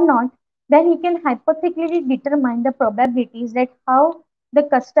or not, then he can hypothetically determine the probabilities that how the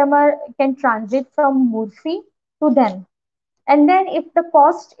customer can transit from Murphy to them. And then if the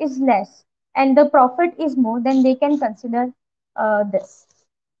cost is less and the profit is more, then they can consider this.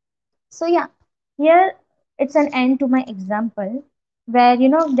 So yeah, here it's an end to my example where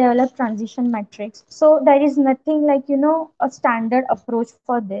develop transition matrix. So there is nothing like a standard approach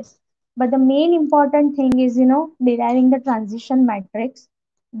for this, but the main important thing is deriving the transition matrix,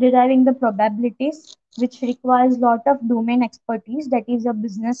 deriving the probabilities, which requires lot of domain expertise, that is your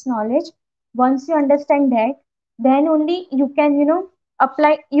business knowledge. Once you understand that, then only you can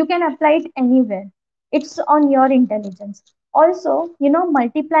apply it anywhere. It's on your intelligence. Also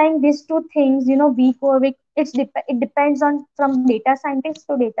multiplying these two things week over week, it depends on from data scientist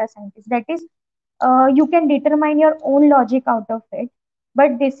to data scientist, that is you can determine your own logic out of it.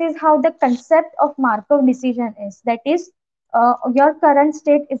 But this is how the concept of Markov decision is, that is your current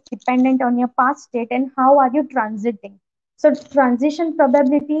state is dependent on your past state and how are you transiting. So transition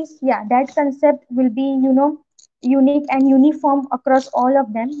probabilities, yeah, that concept will be unique and uniform across all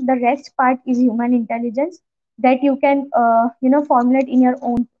of them. The rest part is human intelligence that you can formulate in your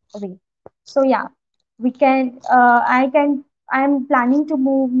own way. So yeah, we can I am planning to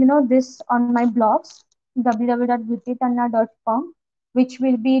move this on my blogs, www.vruttitanna.com, which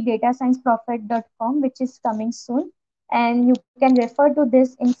will be datascienceprofit.com, which is coming soon, and you can refer to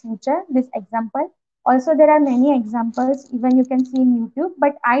this in future, this example. Also there are many examples even you can see in YouTube,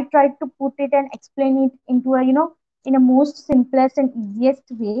 but I tried to put it and explain it into a in a most simplest and easiest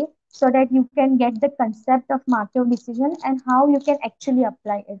way, so that you can get the concept of Markov decision and how you can actually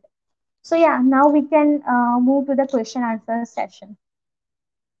apply it. So yeah, now we can move to the question answer session.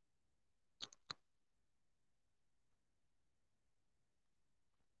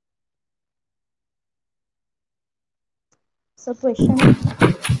 So question.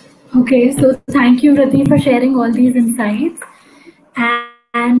 Okay, so thank you, Vrutti, for sharing all these insights.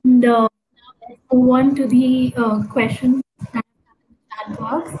 And now let's move on to the questions that have come in the chat box.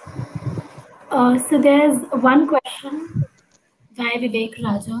 works. So there's one question by Vivek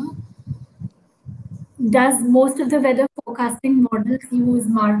Raja. Does most of the weather forecasting models use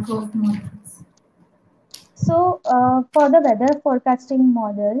Markov models? So, for the weather forecasting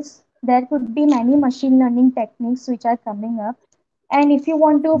models, there could be many machine learning techniques which are coming up. And if you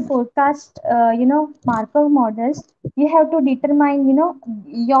want to forecast, Markov models, you have to determine,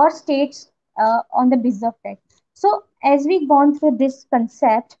 your states on the basis of that. So, as we gone through this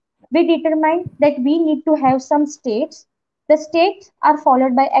concept, we determined that we need to have some states. The states are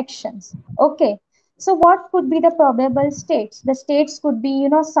followed by actions. Okay. So what could be the probable states? The states could be,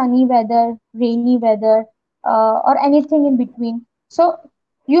 sunny weather, rainy weather, or anything in between. So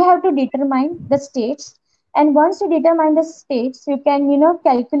you have to determine the states, and once you determine the states, you can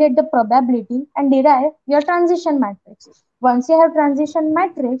calculate the probability and derive your transition matrix. Once you have transition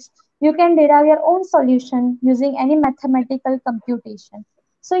matrix, you can derive your own solution using any mathematical computation.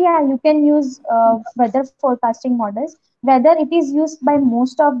 So yeah, you can use weather forecasting models. Whether it is used by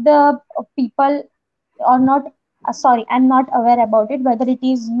most of the people or not, sorry, I'm not aware about it whether it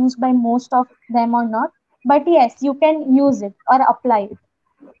is used by most of them or not, but yes, you can use it or apply it.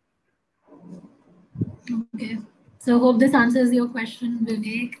 Okay. So hope this answers your question,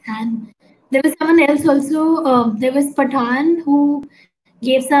 Vivek. And there was someone else also. There was Pathan who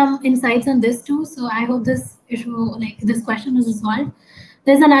gave some insights on this too. So I hope this issue, like this question, is resolved.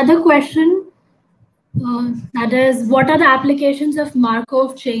 There's another question. That is, what are the applications of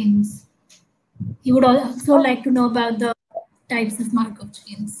Markov chains? He would also Oh, like to know about the types of Markov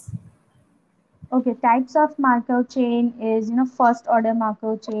chains. okay, types of Markov chain is, first order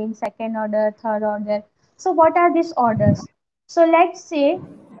Markov chain, second order, third order. So what are these orders? So let's say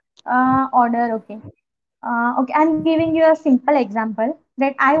order, okay. Okay, I'm giving you a simple example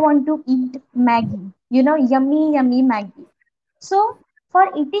that I want to eat Maggie, yummy, yummy Maggie. So for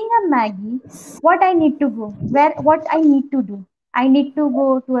eating a Maggie, what I need to go, what I need to do, I need to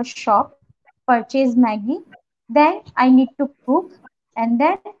go to a shop, purchase Maggie, then I need to cook, and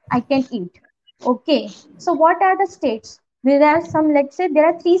then I can eat. Okay, so what are the states? There are some, let's say there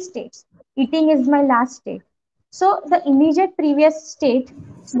are three states. Eating is my last state. So the immediate previous state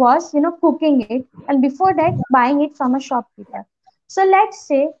was, cooking it, and before that, buying it from a shopkeeper. So let's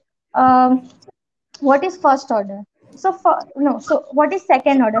say, um, what is first order? So for no, so what is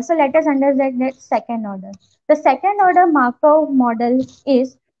second order? So let us understand that second order. The second order Markov model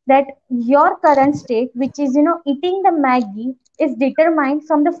is that your current state, which is eating the Maggie, is determined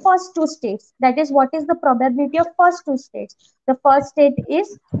from the first two states. That is, what is the probability of first two states? The first state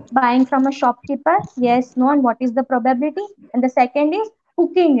is buying from a shopkeeper, yes, no, and what is the probability? And the second is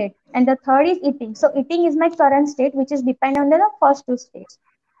cooking it, and the third is eating. So eating is my current state, which is dependent on the first two states.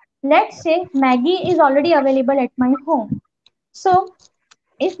 Let's say Maggie is already available at my home. So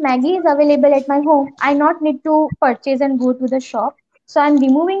if Maggie is available at my home, I not need to purchase and go to the shop. So I'm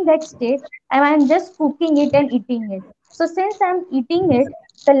removing that state and I'm just cooking it and eating it. So since I'm eating it,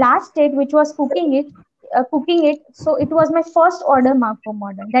 the last state which was cooking it, so it was my first order Markov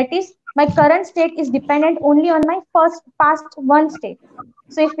model. That is, my current state is dependent only on my first past one state.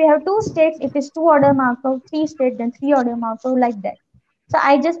 So if we have two states, it is two order Markov, three state, then three order Markov, like that. So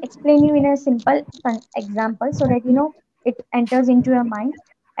I just explain you in a simple example so that it enters into your mind.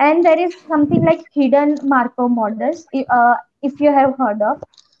 And there is something like hidden Markov models, if you have heard of.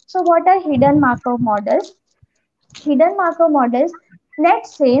 So what are hidden Markov models? Hidden Markov models.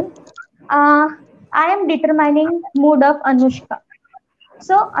 Let's say I am determining mood of Anushka.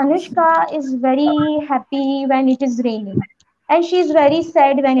 So Anushka is very happy when it is raining, and she is very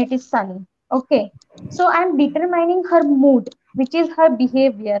sad when it is sunny. Okay. So I'm determining her mood, which is her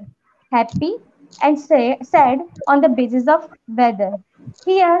behavior, happy and sad on the basis of weather.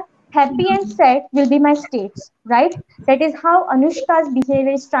 Here, happy and sad will be my states, right? That is how Anushka's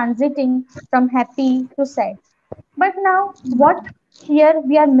behavior is transiting from happy to sad. But now, what here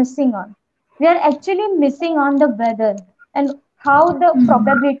we are missing on? We are actually missing on the weather and how the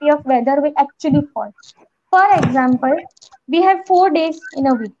probability of weather will actually fall. For example, we have 4 days in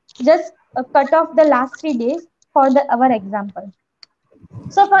a week. Just cut off the last 3 days for our example.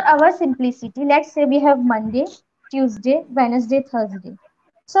 So for our simplicity, let's say we have Monday, Tuesday, Wednesday, Thursday.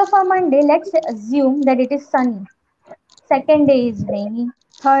 So for Monday, let's assume that it is sunny. Second day is rainy.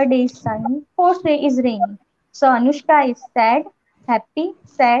 Third day is sunny. Fourth day is rainy. So Anushka is sad, happy,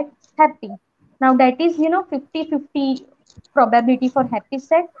 sad, happy. Now that is 50-50 probability for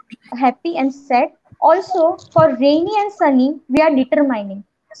happy and sad. Also for rainy and sunny, we are determining.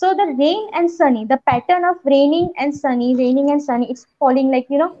 So the rain and sunny, the pattern of raining and sunny, it's falling like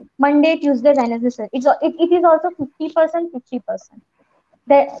Monday, Tuesday, Wednesday. It is also 50%, 50%.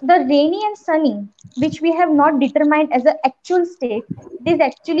 The rainy and sunny, which we have not determined as an actual state, it is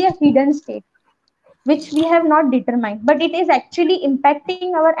actually a hidden state which we have not determined, but it is actually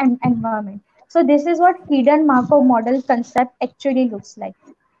impacting our environment. So this is what hidden Markov model concept actually looks like.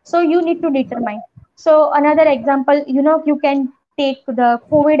 So you need to determine. So another example, you can take the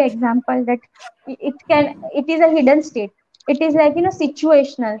COVID example, that it is a hidden state. It is like,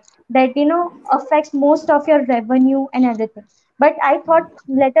 situational, that affects most of your revenue and everything. But I thought,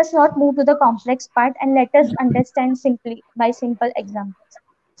 let us not move to the complex part and let us understand simply by simple examples.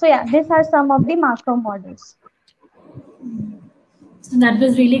 So yeah, these are some of the Markov models. So that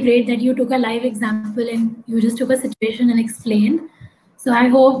was really great that you took a live example and you just took a situation and explained. So I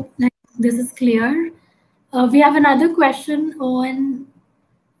hope that this is clear. We have another question on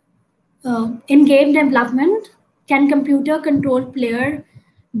in game development. Can computer controlled player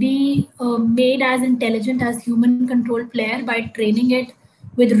be made as intelligent as human controlled player by training it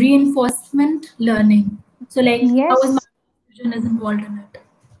with reinforcement learning? So like how is Yes, machine is involved in it?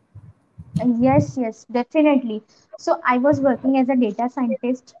 yes, definitely. So I was working as a data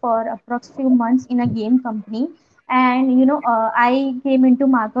scientist for approx few months in a game company, and I came into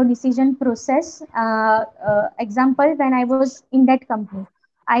Markov decision process. Example, when I was in that company,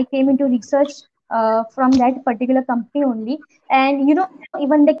 I came into research from that particular company only, and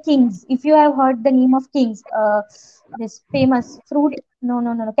even the Kings. If you have heard the name of Kings, this famous fruit,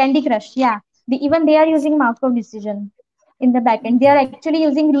 no, Candy Crush, yeah, even they are using Markov decision in the backend. They are actually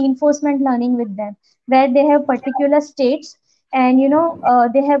using reinforcement learning with them, where they have particular states, and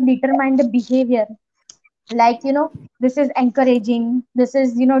they have determined the behavior, like this is encouraging, this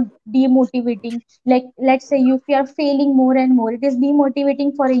is demotivating. Like, let's say if you are failing more and more, it is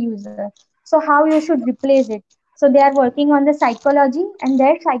demotivating for a user. So how you should replace it? So they are working on the psychology, and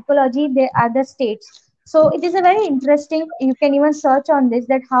their psychology, they are the states. So it is a very interesting, you can even search on this,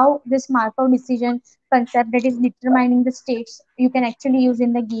 that how this Markov decision concept that is determining the states you can actually use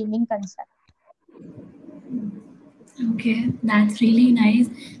in the gaming concept. Okay, that's really nice.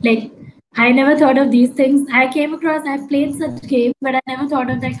 Like, I never thought of these things. I came across, I've played such games, but I never thought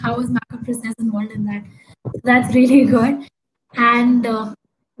of like how is macro process involved in that. So that's really good. And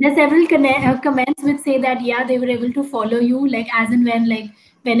there's several comments which say that yeah, they were able to follow you, like as and when, like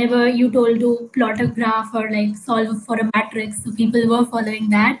whenever you told to plot a graph or like solve for a matrix, so people were following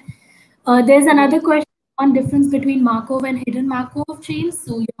that. There's another question on difference between Markov and hidden Markov chains.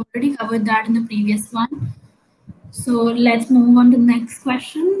 So you already covered that in the previous one. So let's move on to the next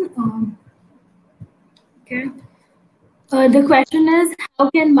question. Okay. The question is, how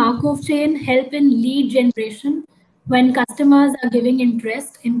can Markov chain help in lead generation when customers are giving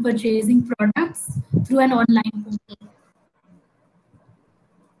interest in purchasing products through an online portal?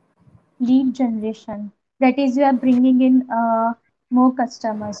 Lead generation, that is, you are bringing in more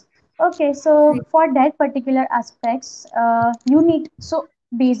customers. Okay, so for that particular aspects, you need, so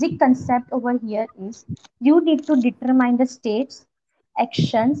basic concept over here is, you need to determine the states,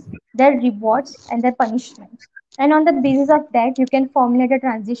 actions, their rewards and their punishments, and on the basis of that you can formulate a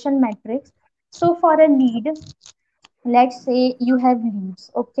transition matrix. So for a lead, let's say you have leads,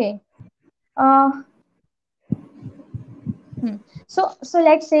 okay. uh, Hmm. So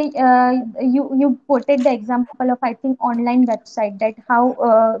let's say you quoted the example of, I think, online website, that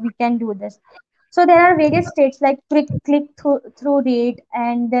how we can do this. So there are various states like click through rate,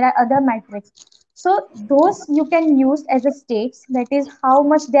 and there are other metrics. So those you can use as a states, that is how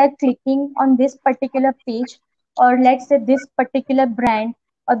much they are clicking on this particular page, or let's say this particular brand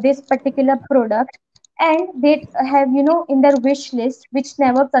or this particular product, and they have in their wish list, which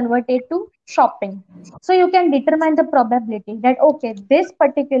never converted to shopping. So you can determine the probability that, okay, this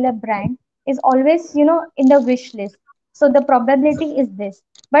particular brand is always in the wish list, so the probability is this.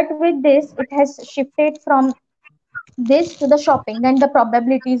 But with this, it has shifted from this to the shopping, then the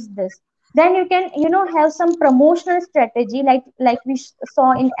probability is this. Then you can have some promotional strategy, like we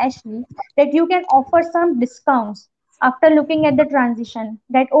saw in Ashley, that you can offer some discounts after looking at the transition,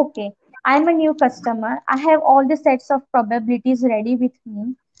 that okay, I'm a new customer, I have all the sets of probabilities ready with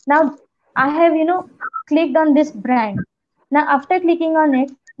me. Now I have clicked on this brand. Now after clicking on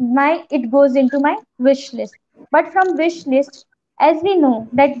it, my it goes into my wish list. But from wish list, as we know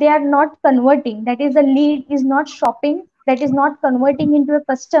that they are not converting, that is, the lead is not shopping, that is not converting into a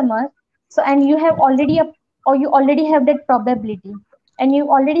customer. So, and you have already or you already have that probability, and you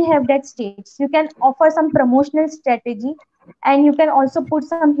already have that states, you can offer some promotional strategy, and you can also put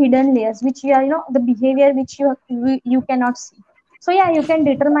some hidden layers, which you are the behavior which you cannot see. So yeah, you can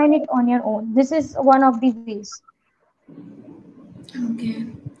determine it on your own. This is one of the ways. Okay.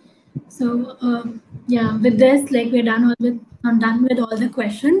 So Yeah, with this, like we're done all with I'm done with all the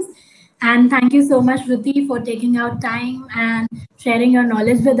questions. And thank you so much, Vrutti, for taking out time and sharing your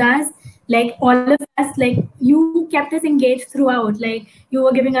knowledge with us. Like all of us, like you kept us engaged throughout. Like you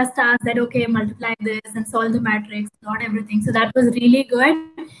were giving us tasks that okay, multiply this and solve the matrix, not everything. So that was really good.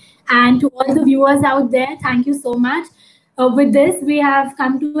 And to all the viewers out there, thank you so much. With this, we have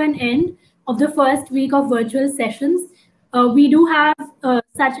come to an end of the first week of virtual sessions. We do have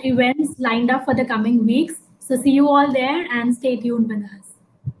such events lined up for the coming weeks. So see you all there and stay tuned with us.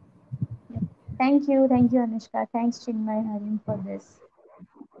 Yep. Thank you, Anushka. Thanks, Chinmay Harim, for this.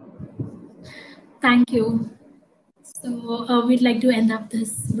 Thank you. So we'd like to end up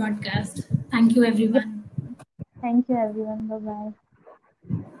this broadcast. Thank you, Yep. everyone. Thank you, everyone. Bye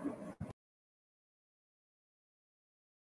bye.